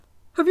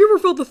Have you ever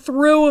felt the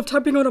thrill of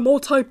typing out a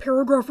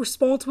multi-paragraph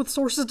response with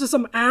sources to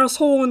some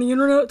asshole on the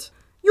internet?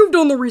 You've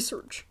done the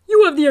research.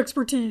 You have the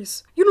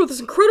expertise. You know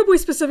this incredibly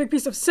specific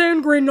piece of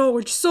sand-grain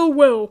knowledge so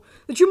well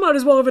that you might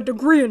as well have a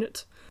degree in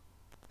it.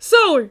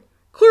 Sally,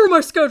 clear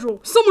my schedule.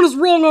 Someone is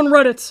wrong on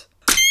Reddit.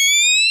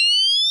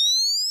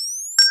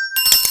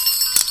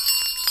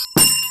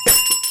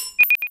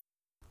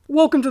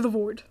 Welcome to the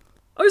Void.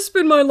 I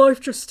spend my life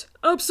just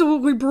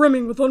absolutely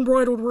brimming with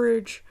unbridled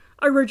rage.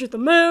 I rage at the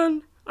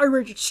man, I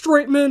rage at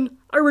straight men,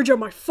 I rage at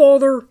my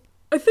father.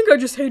 I think I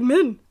just hate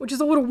men, which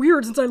is a little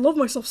weird since I love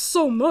myself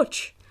so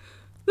much.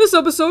 This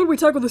episode, we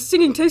tackle the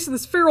stinging taste of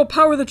this feral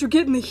power that you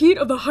get in the heat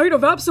of the height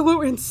of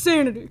absolute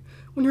insanity,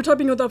 when you're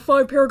typing out that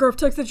 5-paragraph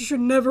text that you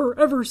should never,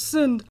 ever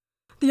send.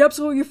 The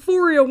absolute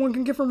euphoria one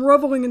can get from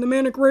reveling in the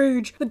manic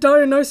rage that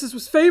Dionysus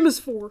was famous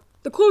for.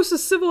 The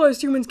closest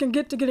civilized humans can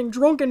get to getting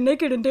drunk and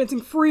naked and dancing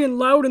free and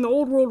loud in the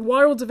old world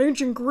wilds of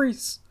ancient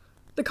Greece.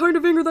 The kind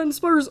of anger that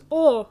inspires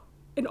awe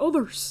in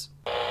others.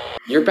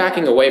 You're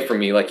backing away from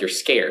me like you're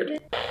scared.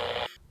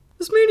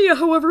 This mania,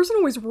 however, isn't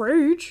always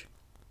rage.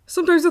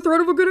 Sometimes the threat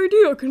of a good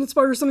idea can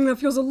inspire something that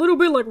feels a little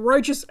bit like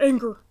righteous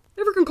anger.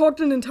 Ever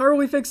concocted an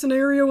entirely fake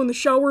scenario in the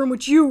shower in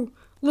which you,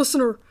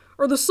 listener,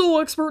 are the sole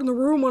expert in the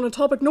room on a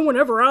topic no one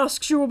ever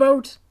asks you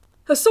about?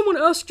 Has someone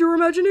asked your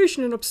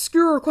imagination an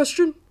obscure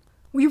question?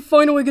 Will you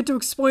finally get to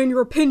explain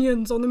your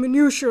opinions on the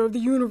minutiae of the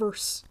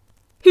universe?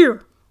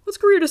 Here, let's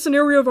create a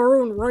scenario of our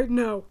own right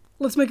now.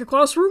 Let's make a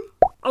classroom.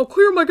 I'll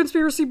clear my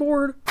conspiracy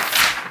board.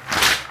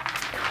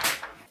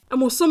 And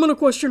we'll summon a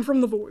question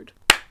from the void.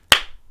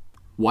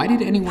 Why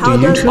did anyone How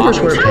does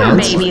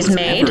babies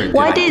made?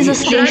 Why did the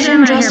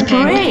station just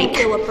break?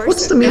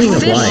 What's the meaning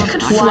of life?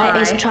 Why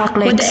is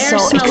chocolate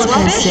so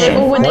expensive?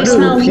 Or would they Why do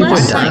smell people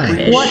less die? like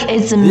fish? What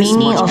is the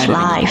meaning of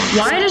life?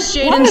 Why does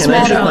Jaden's Can I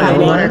water have own a my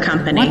water water?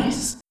 company?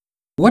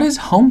 What is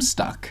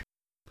Homestuck?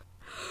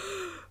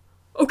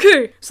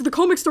 Okay, so the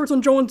comic starts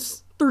on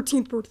John's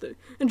 13th birthday,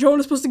 and John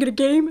is supposed to get a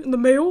game in the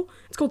mail.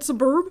 It's called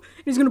Suburb,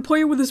 and he's gonna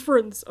play it with his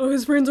friends.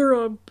 His friends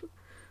are,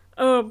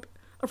 I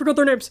forgot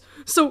their names.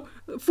 So,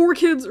 4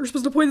 kids are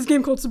supposed to play this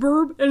game called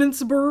Suburb, and in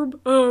Suburb,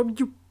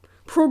 you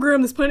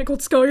program this planet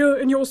called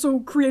Skya, and you also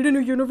create a new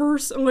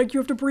universe, and, you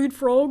have to breed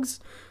frogs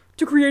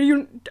to create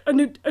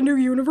a new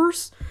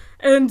universe.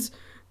 And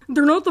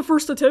they're not the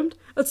first attempt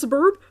at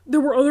Suburb. There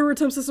were other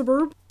attempts at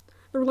Suburb.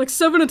 There were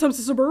 7 attempts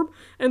at Suburb,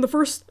 and the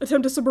first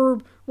attempt at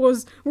Suburb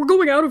was, we're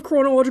going out of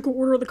chronological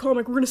order of the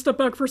comic, we're gonna step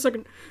back for a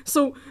second.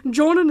 So,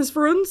 John and his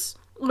friends,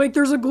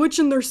 there's a glitch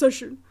in their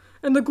session,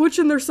 and the glitch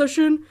in their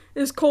session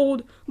is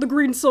called the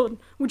Green Sun,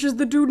 which is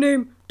the dude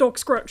named Doc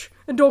Scratch.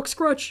 And Doc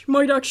Scratch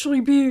might actually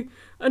be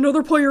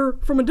another player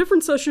from a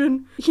different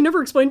session. He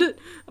never explained it,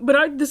 but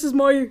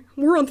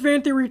we're on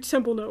Fan Theory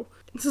Temple now.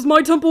 This is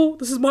my temple,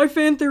 this is my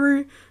fan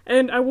theory,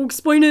 and I will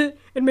explain it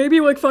in maybe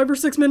 5 or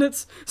 6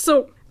 minutes.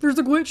 So, there's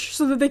a glitch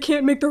so that they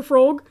can't make their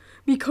frog,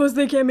 because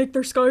they can't make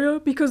their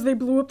Skya, because they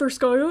blew up their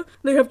Skya.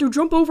 They have to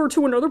jump over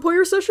to another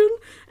player session,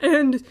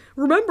 and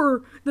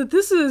remember that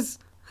this is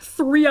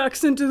 3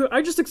 acts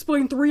I just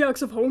explained 3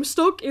 acts of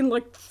Homestuck in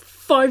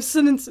 5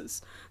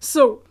 sentences.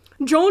 So,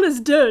 John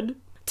is dead,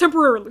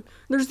 temporarily.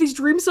 There's these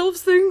dream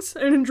selves things,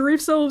 and in dream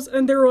selves,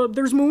 and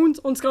there's moons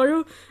on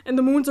Skya, and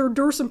the moons are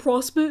Durs and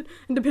Prospit,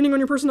 and depending on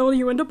your personality,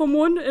 you end up on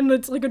one, and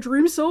it's like a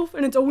dream self,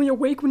 and it's only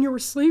awake when you're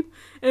asleep,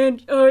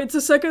 and it's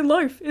a second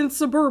life in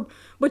Suburb,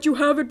 but you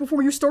have it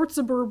before you start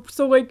Suburb,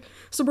 so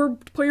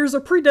Suburb players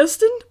are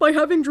predestined by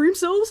having dream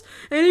selves.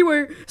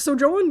 Anyway, so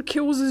John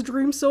kills his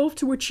dream self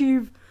to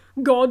achieve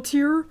God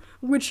tier,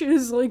 which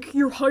is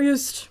your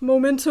highest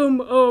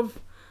momentum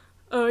of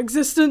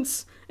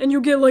existence, and you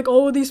get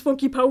all of these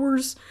funky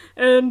powers,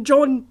 and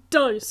John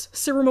dies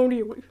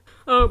ceremonially.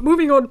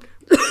 Moving on.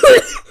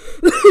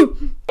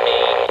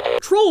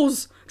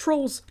 Trolls,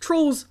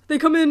 they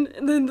come in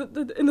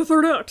the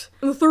third act.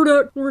 In the third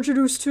act, we're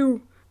introduced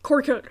to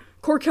Karkat.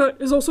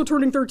 Karkat is also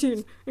turning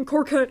 13, and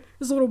Karkat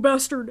is a little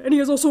bastard, and he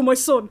is also my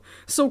son.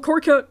 So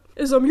Karkat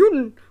is a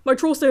mutant by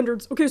troll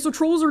standards. Okay, so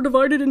trolls are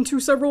divided into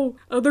several,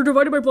 they're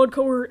divided by blood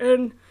color,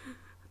 and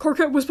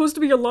Karkat was supposed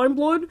to be a lime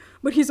blood,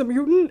 but he's a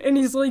mutant, and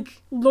he's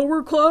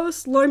lower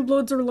class. Lime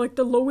bloods are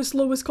the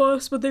lowest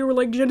class, but they were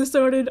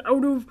genocided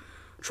out of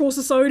troll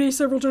society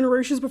several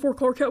generations before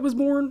Karkat was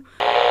born.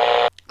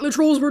 The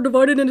trolls were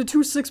divided into 2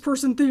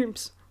 6-person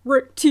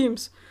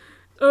teams.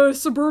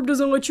 Suburb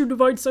doesn't let you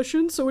divide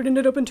sessions, so it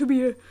ended up into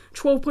be a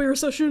 12-player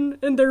session,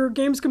 and their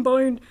games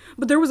combined.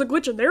 But there was a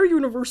glitch in their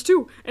universe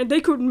too, and they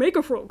couldn't make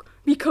a frog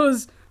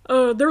because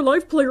their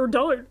life player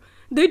died.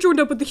 They joined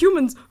up with the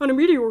humans on a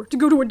meteor to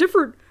go to a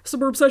different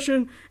Suburb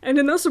session, and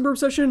in that Suburb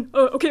session,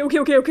 okay,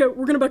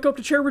 we're gonna back up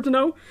to cherubs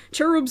now.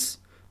 Cherubs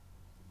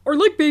are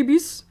like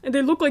babies, and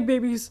they look like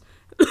babies.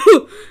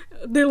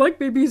 They like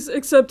babies,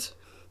 except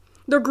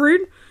they're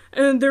green,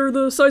 and they're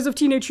the size of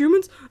teenage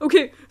humans.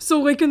 Okay,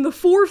 so in the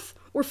 4th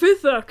or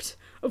 5th act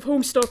of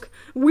Homestuck,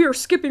 we are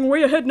skipping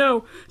way ahead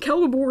now.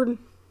 Caliborn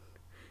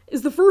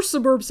is the first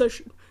Suburb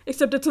session.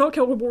 except it's not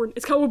Celeborn.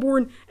 It's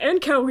Celeborn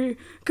and Callie,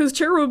 because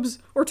cherubs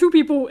are two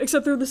people,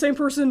 except they're the same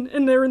person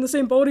and they're in the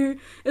same body.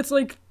 It's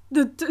like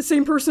the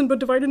same person but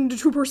divided into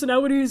two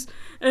personalities,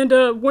 and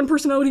one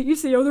personality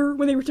eats the other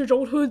when they reach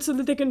adulthood so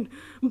that they can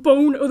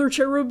bone other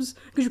cherubs,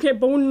 because you can't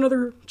bone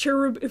another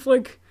cherub if,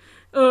 like,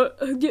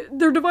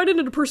 they're divided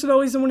into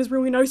personalities, and one is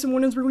really nice and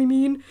one is really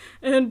mean,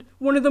 and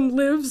one of them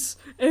lives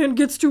and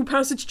gets to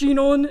pass its gene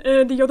on,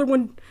 and the other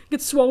one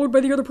gets swallowed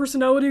by the other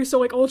personality, so,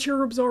 like, all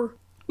cherubs are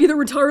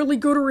either entirely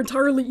good or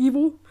entirely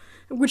evil,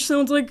 which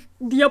sounds like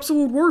the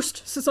absolute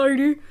worst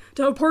society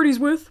to have parties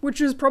with,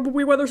 which is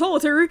probably why they're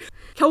solitary.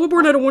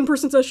 Celeborn had a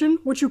one-person session,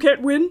 which you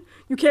can't win.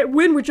 You can't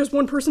win with just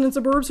one person in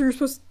Suburb, so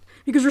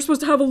because you're supposed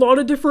to have a lot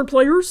of different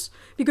players,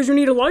 because you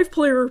need a live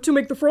player to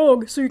make the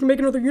frog, so you can make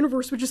another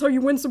universe, which is how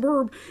you win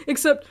Suburb,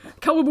 except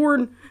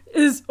Celeborn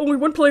is only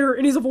one player,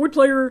 and he's a void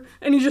player,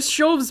 and he just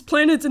shoves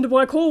planets into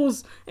black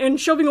holes, and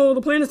shoving all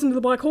the planets into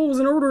the black holes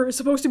in order is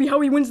supposed to be how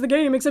he wins the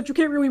game, except you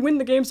can't really win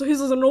the game, so his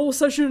is a null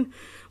session,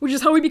 which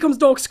is how he becomes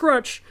Doc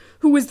Scratch,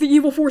 who is the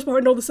evil force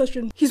behind all the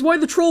session. He's why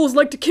the trolls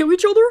like to kill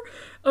each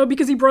other,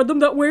 because he bred them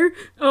that way,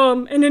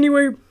 and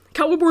anyway,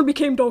 Celeborn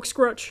became Doc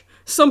Scratch.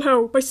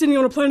 Somehow, by sitting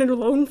on a planet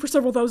alone for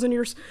several thousand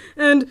years.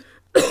 And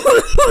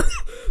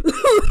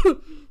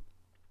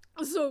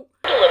so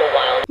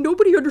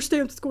nobody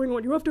understands what's going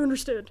on. You have to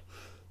understand.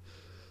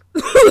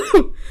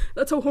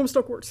 That's how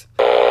Homestuck works.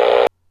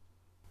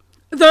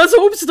 That's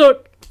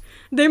Homestuck!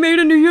 They made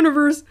a new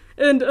universe,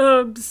 and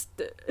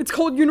it's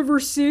called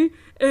Universe C,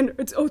 and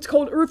it's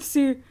called Earth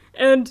C,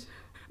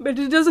 but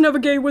it doesn't have a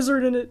gay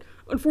wizard in it,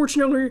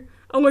 unfortunately,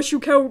 unless you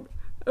count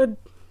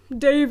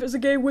Dave is a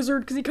gay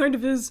wizard, because he kind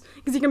of is,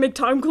 because he can make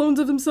time clones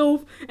of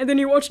himself, and then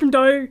he watched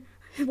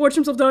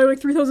himself die like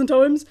 3,000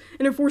 times,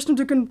 and it forced him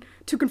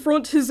to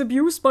confront his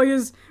abuse by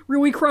his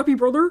really crappy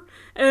brother,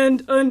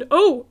 and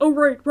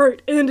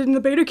right, and in the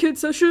beta kit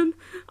session,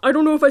 I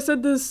don't know if I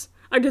said this,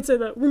 I did say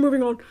that, we're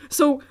moving on,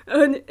 so,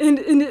 and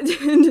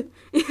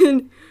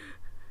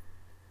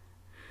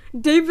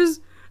Dave is,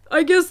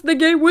 I guess, the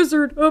gay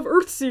wizard of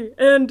Earthsea,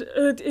 and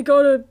it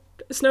got a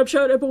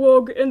Snapchat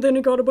epilogue, and then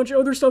it got a bunch of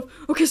other stuff.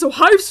 Okay, so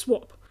Hive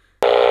Swap.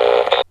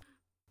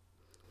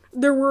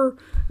 There were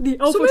the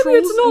alpha trolls.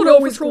 It's not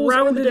always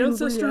grounded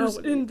ancestors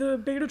in the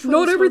beta trolls.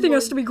 Not everything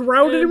has to be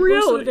grounded in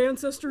reality.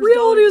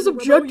 Reality is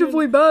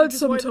objectively bad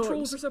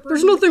sometimes.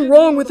 There's nothing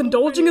wrong with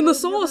indulging in the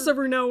sauce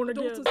every now and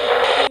again.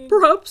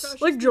 Perhaps,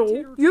 like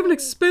Joel, you have an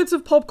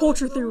expansive pop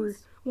culture theory.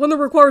 One that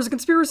requires a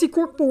conspiracy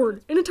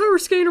corkboard, an entire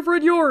skein of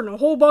red yarn, a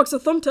whole box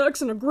of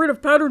thumbtacks, and a grid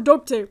of patterned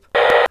duct tape.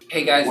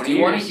 Hey guys, do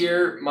you want to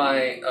hear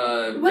my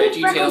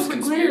VeggieTales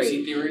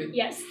conspiracy theory?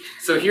 Yes.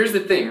 So here's the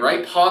thing,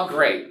 right? Paul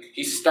Gray,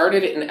 he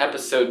started it in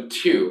episode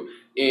 2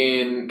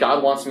 in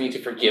God Wants Me to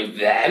Forgive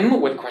Them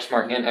with question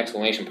mark and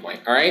exclamation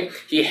point, alright?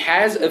 He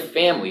has a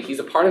family. He's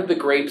a part of the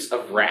Grapes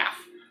of Wrath,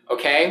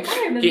 okay?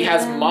 He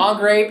has Ma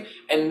Grape,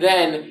 and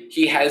then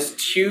he has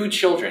 2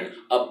 children,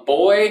 a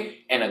boy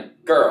and a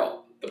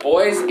girl. The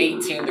boy's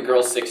 18, the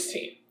girl's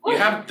 16. What? You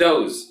have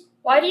those.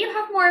 Why do you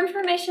have more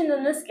information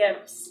than this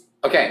gives?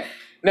 Okay.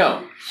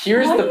 No,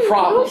 here's the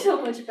problem. So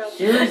much about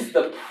here's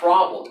the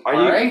problem.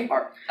 Okay,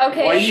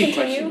 why are you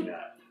questioning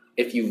that?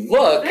 If you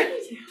look,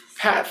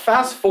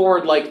 fast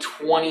forward like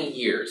 20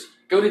 years.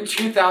 Go to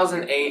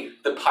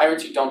 2008, the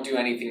Pirates Who Don't Do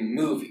Anything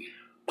movie.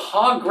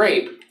 Pa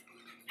Grape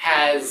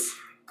has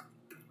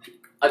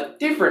a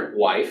different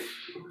wife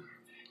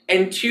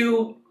and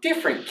 2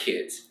 different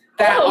kids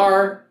that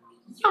are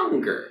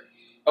younger.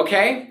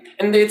 Okay?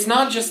 And it's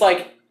not just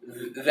like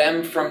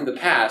them from the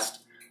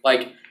past,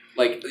 like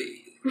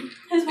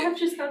his wife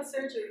just got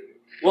surgery.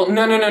 Well,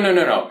 no.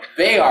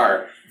 They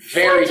are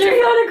very surgery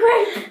different. on a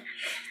grape.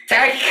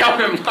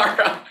 Dadgummit,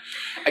 Mara.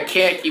 I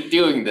can't keep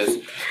doing this.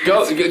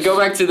 Go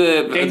back to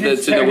the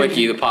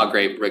wiki, the Pa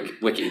Grape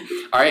wiki.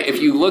 All right, if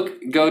you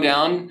go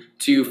down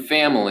to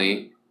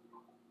family.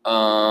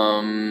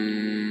 Oh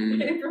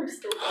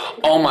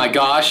my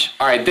gosh!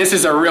 All right, this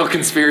is a real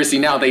conspiracy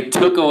now. They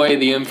took away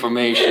the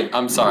information.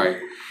 I'm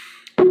sorry.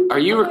 Are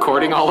you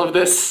recording all of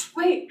this?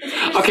 Wait.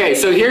 Okay,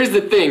 so here's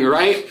the thing,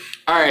 right?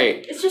 All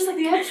right. It's just like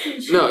the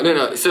Epstein shit.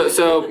 No.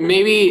 So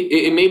maybe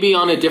it may be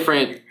on a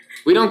different.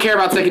 We don't care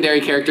about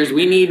secondary characters.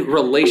 We need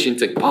relation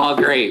to Pa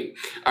Grape.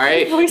 All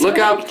right. Look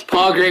up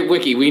Pa Grape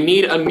wiki. We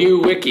need a new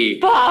wiki.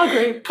 Pa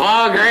Grape.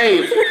 Pa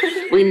Grape.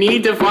 We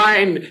need to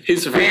find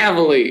his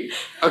family.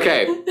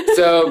 Okay.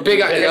 So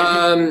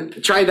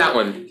try that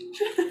one.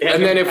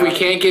 And then if we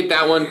can't get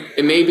that one,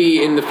 it may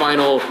be in the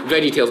final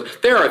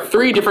VeggieTales. There are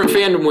 3 different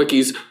fandom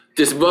wikis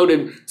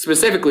devoted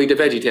specifically to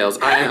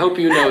VeggieTales. I hope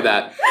you know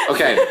that.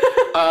 Okay.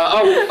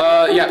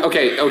 Yeah,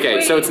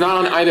 okay. So it's not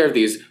on either of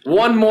these.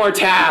 One more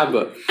tab.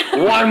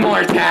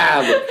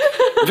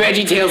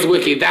 VeggieTales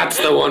wiki, that's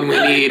the one we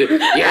need.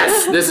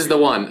 Yes, this is the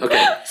one.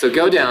 Okay, so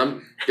go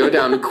down,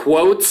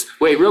 quotes.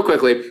 Wait, real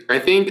quickly, I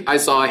think I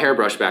saw a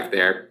hairbrush back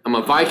there. I'm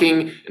a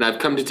Viking, and I've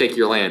come to take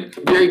your land.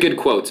 Very good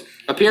quotes.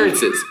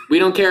 Appearances, we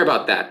don't care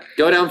about that.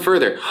 Go down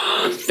further.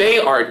 They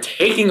are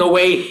taking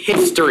away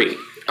history.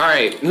 All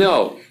right,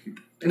 no,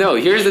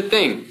 here's the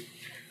thing.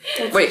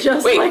 Wait,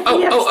 just wait, like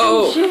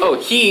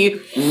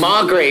the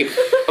Ma Grape.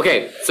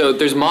 Okay, so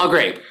there's Ma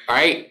Grape,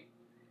 alright?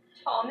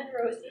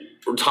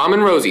 Tom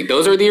and Rosie,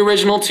 those are the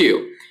original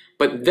two.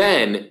 But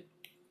then,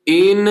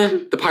 in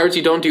the Pirates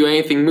Who Don't Do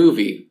Anything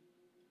movie,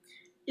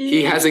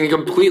 he has a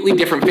completely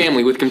different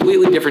family with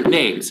completely different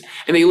names.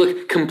 And they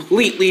look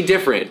completely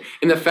different.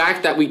 And the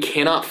fact that we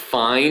cannot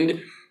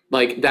find,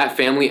 like, that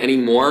family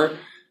anymore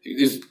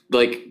is,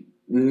 like,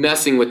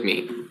 messing with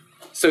me.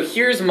 So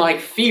here's my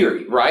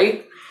theory,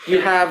 right?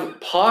 You have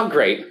Pa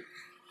Grape,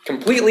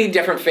 completely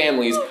different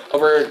families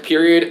over a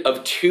period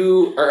of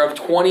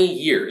 20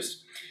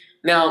 years.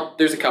 Now,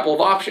 there's a couple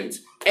of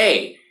options.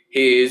 A,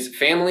 his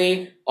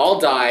family all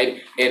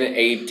died in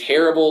a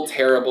terrible,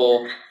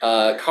 terrible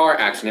car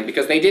accident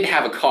because they did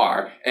have a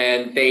car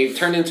and they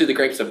turned into the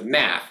grapes of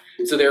math.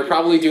 So they were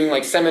probably doing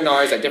like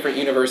seminars at different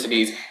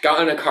universities,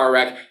 got in a car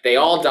wreck, they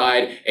all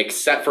died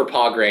except for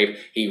Pa Grape.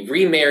 He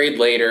remarried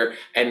later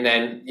and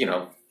then,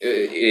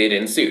 it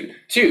ensued.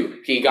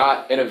 2, he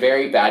got in a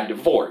very bad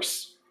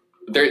divorce.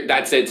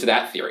 That's it to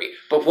that theory.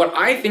 But what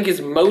I think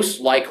is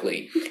most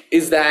likely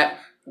is that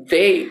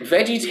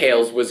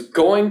VeggieTales was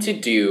going to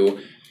do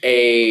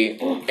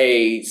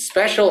a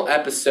special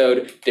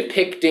episode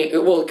depicting,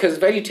 because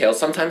VeggieTales,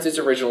 sometimes it's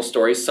original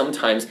stories,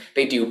 sometimes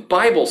they do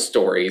Bible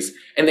stories,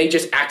 and they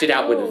just act it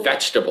out with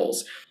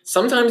vegetables.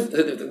 Sometimes,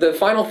 the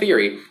final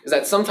theory is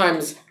that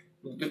sometimes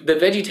the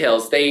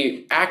VeggieTales,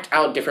 they act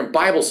out different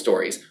Bible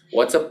stories.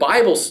 What's a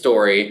Bible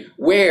story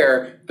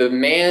where the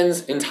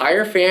man's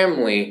entire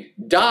family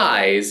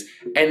dies,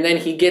 and then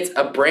he gets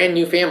a brand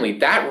new family?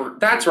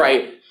 That's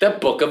right, the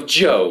Book of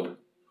Job.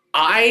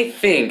 I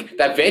think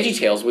that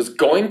VeggieTales was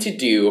going to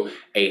do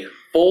a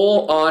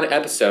full-on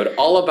episode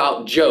all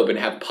about Job and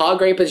have Pa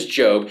Grape as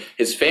Job.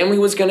 His family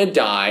was going to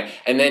die,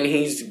 and then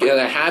he's going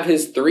to have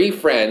his 3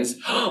 friends.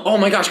 Oh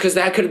my gosh, because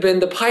that could have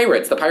been the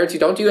Pirates. The Pirates Who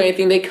Don't Do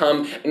Anything, they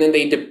come, and then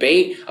they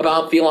debate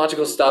about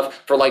theological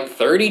stuff for like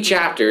 30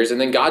 chapters,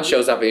 and then God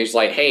shows up and he's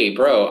like, hey,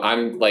 bro,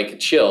 I'm like,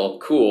 chill,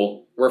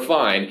 cool, we're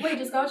fine. Wait,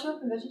 does God show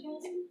up in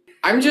VeggieTales?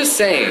 I'm just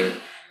saying,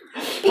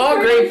 Pa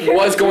Grape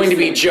was going to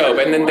be Job,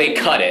 and then they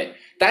cut it.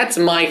 That's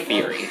my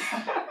theory.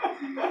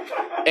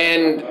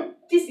 And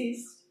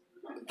deceased.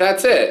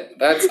 That's it.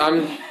 That's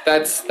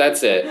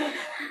it.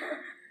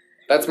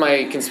 That's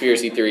my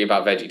conspiracy theory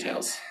about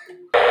VeggieTales.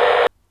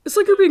 It's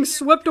like you're being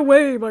swept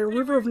away by a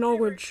river of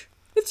knowledge.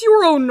 It's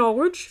your own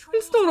knowledge.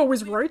 It's not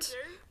always right,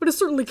 but it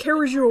certainly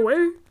carries you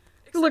away.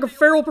 You're like a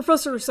feral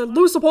professor set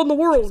loose upon the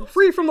world,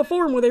 free from the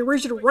farm where they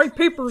raise you to write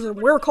papers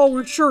and wear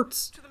collared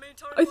shirts.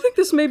 I think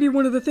this may be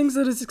one of the things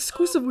that is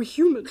exclusively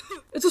human.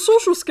 It's a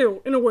social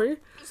skill, in a way.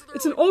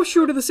 It's an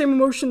offshoot of the same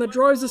emotion that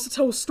drives us to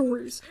tell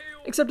stories.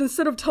 Except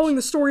instead of telling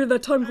the story of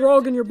that time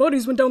Grog and your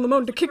buddies went down the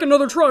mountain to kick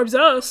another tribe's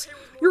ass,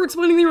 you're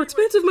explaining your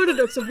expansive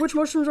metadicts of which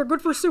mushrooms are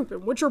good for soup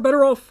and which are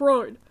better off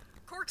fried.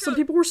 Some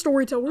people are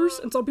storytellers,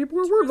 and some people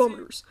are word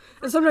vomiters.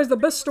 And sometimes the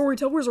best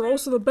storytellers are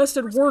also the best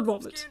at word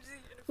vomit.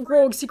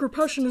 Grog's secret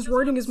passion is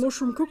writing his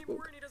mushroom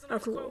cookbook,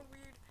 after all.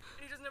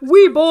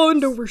 We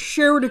bond over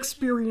shared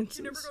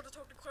experiences.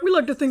 We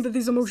like to think that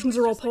these emotions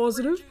are all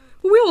positive,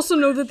 but we also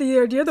know that the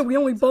idea that we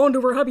only bond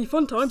over happy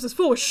fun times is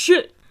full of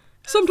shit.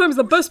 Sometimes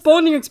the best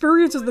bonding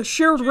experience is the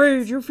shared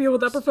rage you feel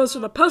with that professor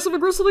that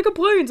passive-aggressively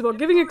complains about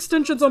giving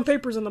extensions on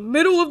papers in the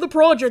middle of the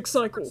project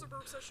cycle.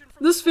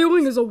 This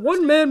feeling is a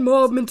one-man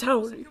mob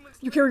mentality.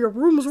 You carry a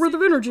room's worth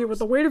of energy with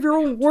the weight of your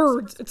own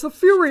words. It's the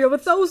fury of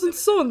 1,000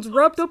 suns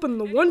wrapped up in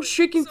the one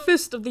shaking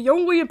fist of the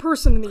only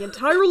person in the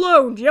entire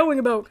lounge yelling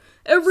about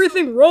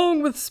everything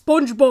wrong with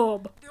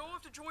SpongeBob.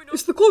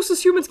 It's the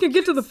closest humans can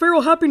get to the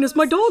feral happiness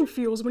my dog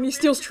feels when he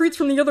steals treats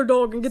from the other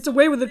dog and gets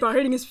away with it by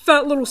hiding his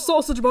fat little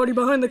sausage body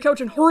behind the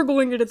couch and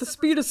hurgling it at the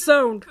speed of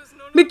sound.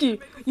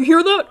 Mickey, you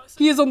hear that?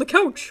 He is on the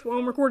couch while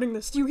I'm recording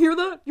this. Do you hear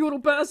that, you little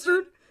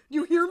bastard? Do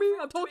you hear me?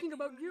 I'm talking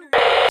about you.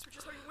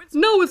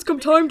 Now it's come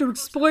time to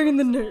explain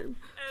the name.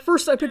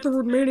 First I picked the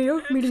word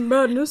mania, meaning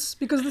madness,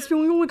 because this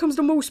feeling only comes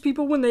to most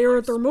people when they are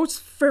at their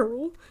most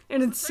feral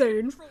and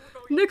insane.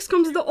 Next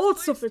comes the aught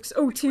suffix,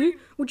 OT,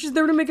 which is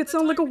there to make it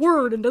sound like a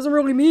word and doesn't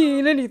really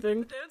mean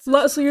anything.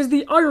 Lastly is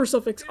the ire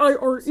suffix,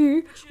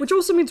 IRE, which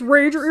also means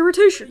rage or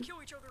irritation.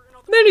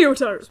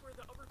 Maniotire.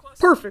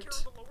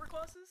 Perfect.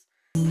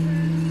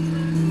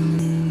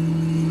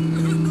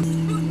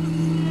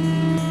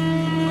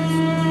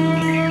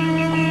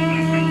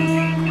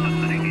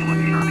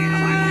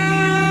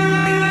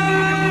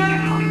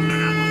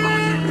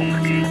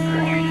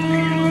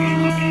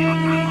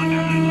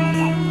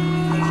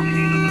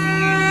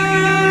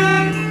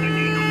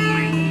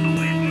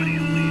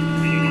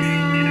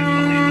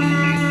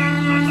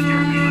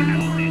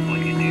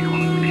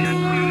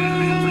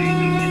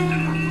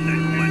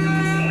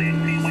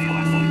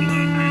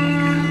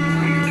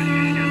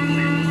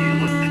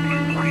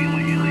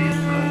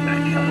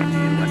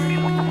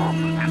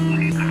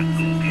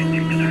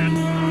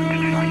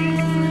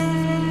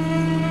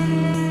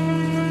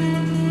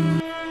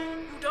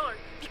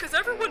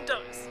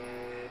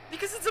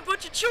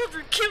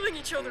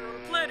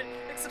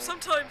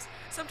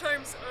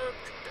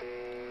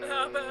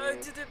 uh,